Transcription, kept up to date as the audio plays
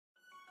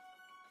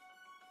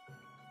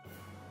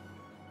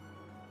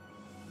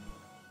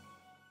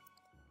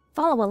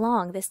Follow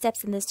along the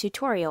steps in this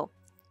tutorial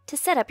to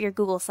set up your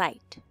Google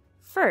site.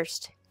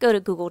 First, go to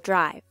Google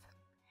Drive.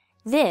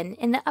 Then,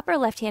 in the upper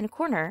left-hand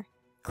corner,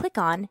 click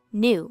on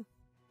New.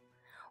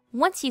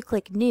 Once you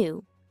click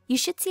New, you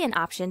should see an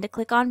option to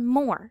click on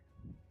More.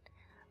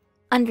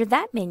 Under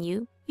that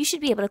menu, you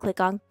should be able to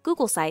click on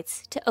Google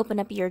Sites to open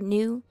up your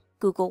new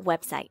Google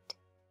website.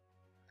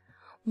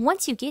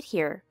 Once you get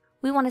here,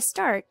 we want to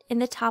start in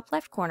the top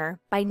left corner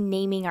by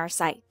naming our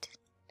site.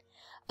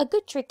 A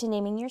good trick to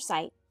naming your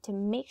site to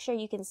make sure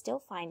you can still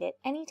find it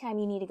anytime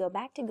you need to go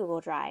back to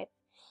Google Drive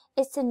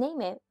is to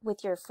name it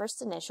with your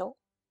first initial,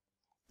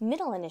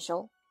 middle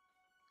initial,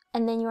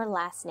 and then your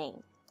last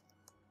name.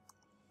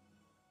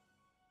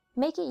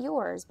 Make it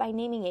yours by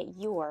naming it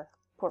your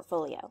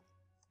portfolio.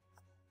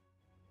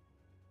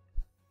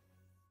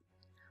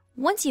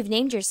 Once you've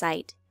named your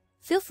site,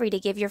 feel free to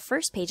give your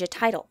first page a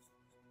title.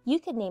 You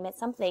could name it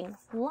something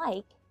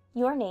like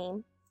your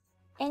name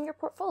and your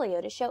portfolio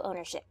to show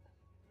ownership.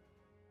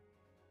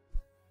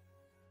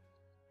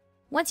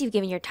 Once you've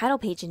given your title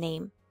page a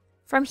name,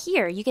 from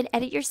here you can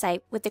edit your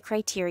site with the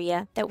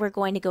criteria that we're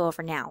going to go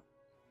over now.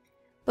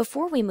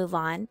 Before we move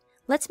on,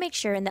 let's make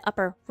sure in the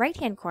upper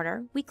right-hand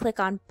corner we click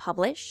on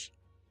Publish.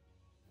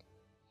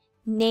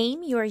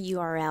 Name your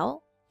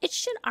URL. It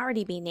should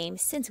already be named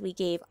since we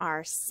gave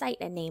our site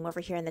a name over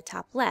here in the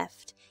top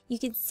left. You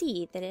can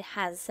see that it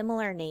has a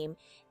similar name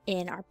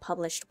in our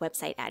published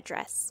website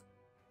address.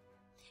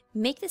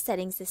 Make the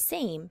settings the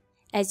same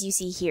as you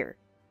see here.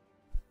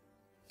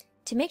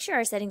 To make sure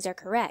our settings are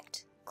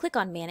correct, click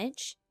on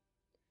Manage,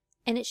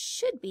 and it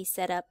should be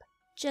set up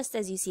just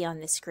as you see on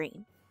this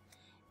screen.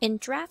 In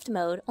draft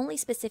mode, only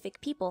specific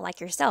people like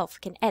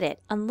yourself can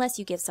edit unless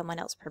you give someone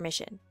else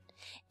permission.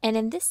 And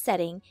in this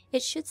setting,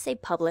 it should say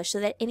Publish so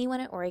that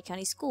anyone at Horry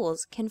County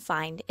Schools can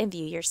find and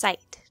view your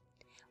site.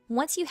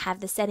 Once you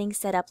have the settings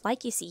set up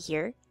like you see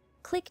here,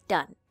 click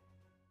Done.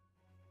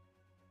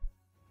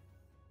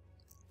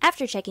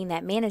 After checking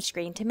that Manage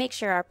screen to make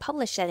sure our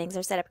Publish settings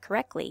are set up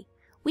correctly,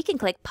 we can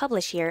click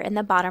Publish here in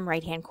the bottom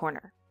right-hand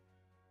corner.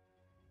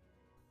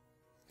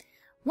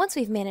 Once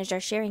we've managed our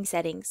sharing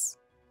settings,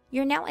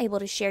 you're now able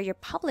to share your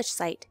published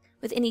site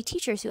with any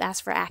teachers who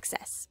ask for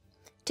access.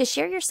 To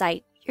share your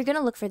site, you're going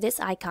to look for this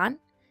icon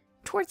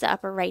towards the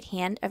upper right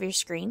hand of your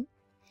screen.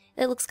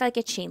 It looks like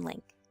a chain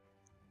link.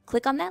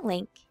 Click on that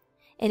link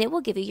and it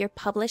will give you your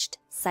published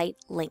site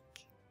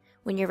link.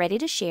 When you're ready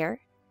to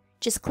share,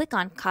 just click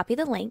on Copy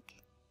the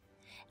link,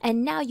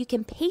 and now you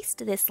can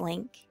paste this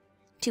link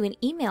to an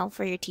email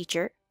for your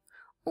teacher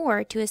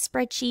or to a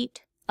spreadsheet,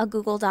 a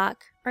Google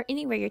Doc, or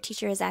anywhere your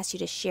teacher has asked you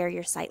to share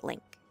your site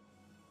link.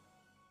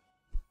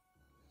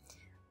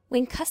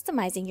 When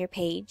customizing your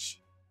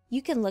page,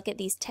 you can look at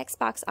these text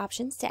box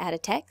options to add a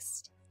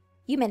text.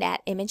 You can add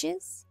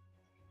images.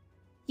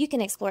 You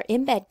can explore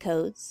embed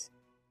codes.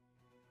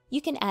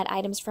 You can add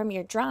items from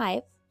your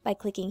drive by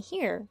clicking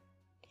here.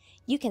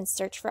 You can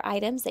search for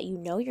items that you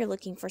know you're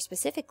looking for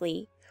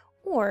specifically,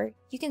 or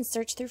you can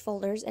search through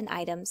folders and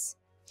items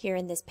here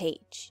in this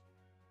page.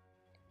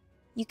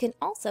 You can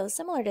also,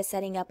 similar to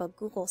setting up a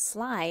Google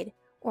slide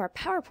or a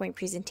PowerPoint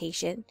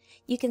presentation,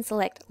 you can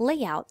select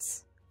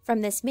Layouts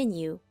from this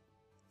menu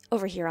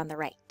over here on the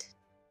right.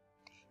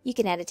 You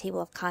can add a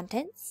table of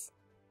contents,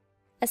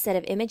 a set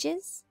of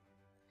images,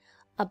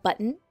 a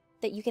button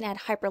that you can add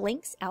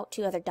hyperlinks out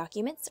to other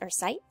documents or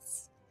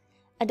sites,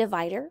 a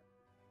divider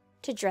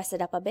to dress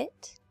it up a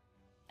bit,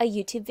 a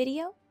YouTube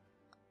video,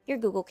 your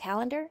Google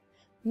Calendar,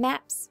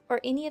 Maps, or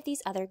any of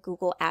these other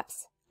Google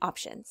Apps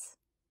options.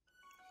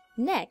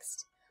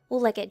 Next,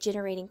 we'll look at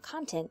generating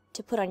content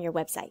to put on your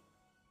website.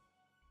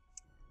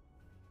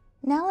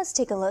 Now let's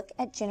take a look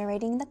at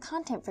generating the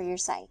content for your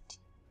site.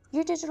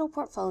 Your digital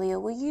portfolio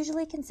will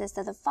usually consist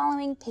of the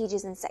following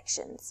pages and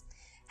sections.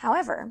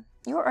 However,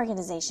 your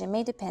organization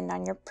may depend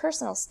on your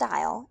personal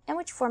style and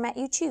which format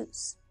you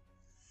choose.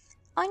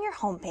 On your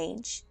home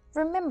page,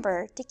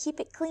 remember to keep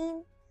it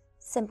clean,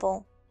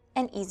 simple,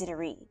 and easy to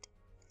read.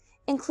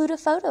 Include a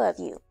photo of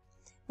you.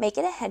 Make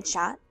it a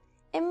headshot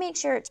and make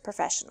sure it's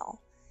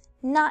professional,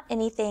 not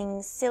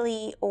anything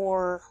silly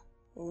or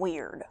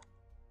weird.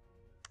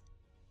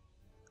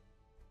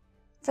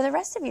 For the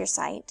rest of your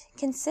site,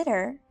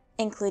 consider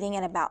including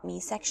an About Me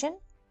section.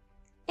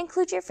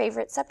 Include your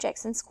favorite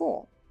subjects in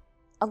school,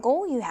 a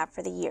goal you have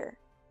for the year,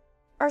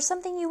 or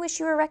something you wish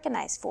you were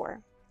recognized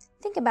for.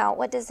 Think about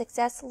what does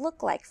success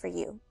look like for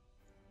you.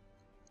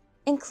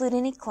 Include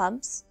any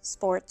clubs,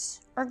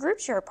 sports, or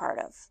groups you're a part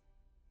of.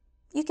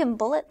 You can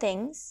bullet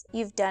things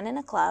you've done in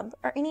a club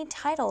or any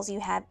titles you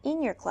have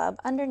in your club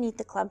underneath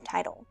the club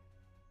title.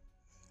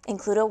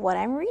 Include a What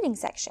I'm Reading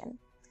section.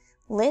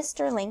 List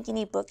or link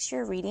any books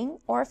you're reading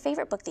or a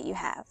favorite book that you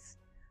have.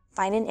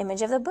 Find an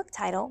image of the book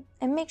title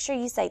and make sure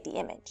you cite the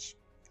image.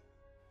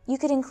 You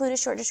could include a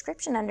short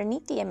description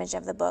underneath the image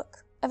of the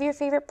book of your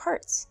favorite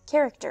parts,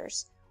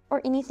 characters,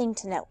 or anything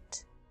to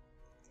note.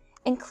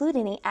 Include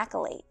any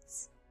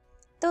accolades.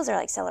 Those are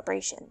like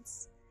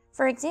celebrations.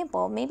 For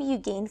example, maybe you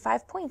gained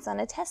 5 points on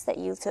a test that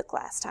you took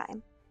last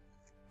time.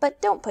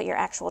 But don't put your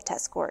actual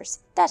test scores.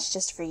 That's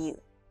just for you.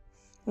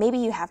 Maybe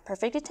you have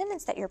perfect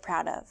attendance that you're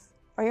proud of,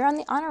 or you're on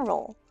the honor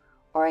roll,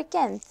 or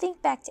again,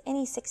 think back to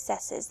any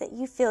successes that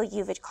you feel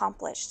you've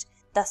accomplished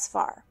thus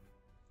far.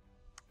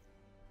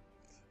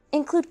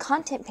 Include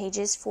content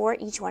pages for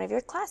each one of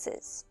your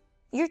classes.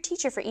 Your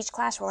teacher for each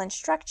class will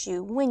instruct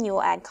you when you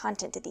will add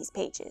content to these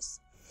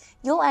pages.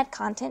 You'll add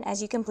content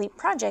as you complete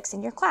projects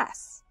in your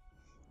class.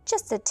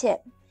 Just a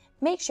tip,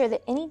 make sure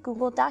that any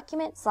Google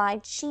document,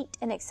 slide, sheet,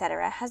 and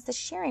etc. has the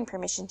sharing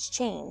permissions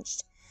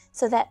changed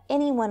so that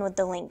anyone with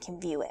the link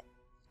can view it.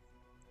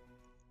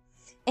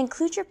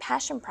 Include your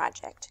passion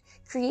project.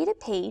 Create a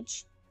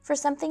page for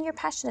something you're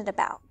passionate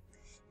about.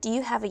 Do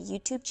you have a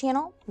YouTube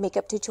channel,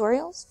 makeup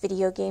tutorials,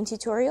 video game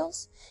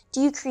tutorials? Do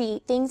you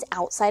create things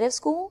outside of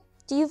school?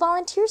 Do you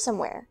volunteer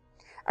somewhere?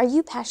 Are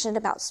you passionate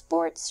about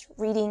sports,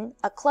 reading,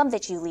 a club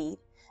that you lead,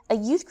 a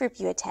youth group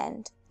you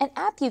attend, an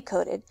app you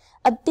coded,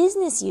 a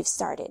business you've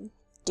started?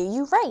 Do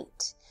you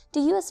write? Do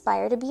you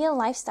aspire to be a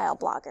lifestyle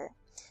blogger?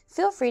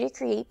 Feel free to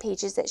create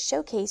pages that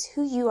showcase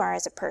who you are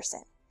as a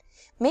person.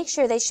 Make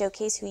sure they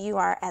showcase who you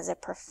are as a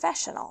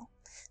professional.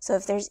 So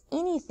if there's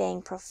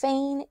anything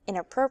profane,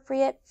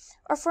 inappropriate,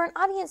 or for an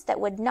audience that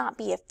would not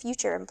be a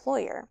future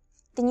employer,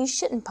 then you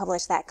shouldn't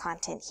publish that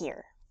content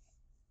here.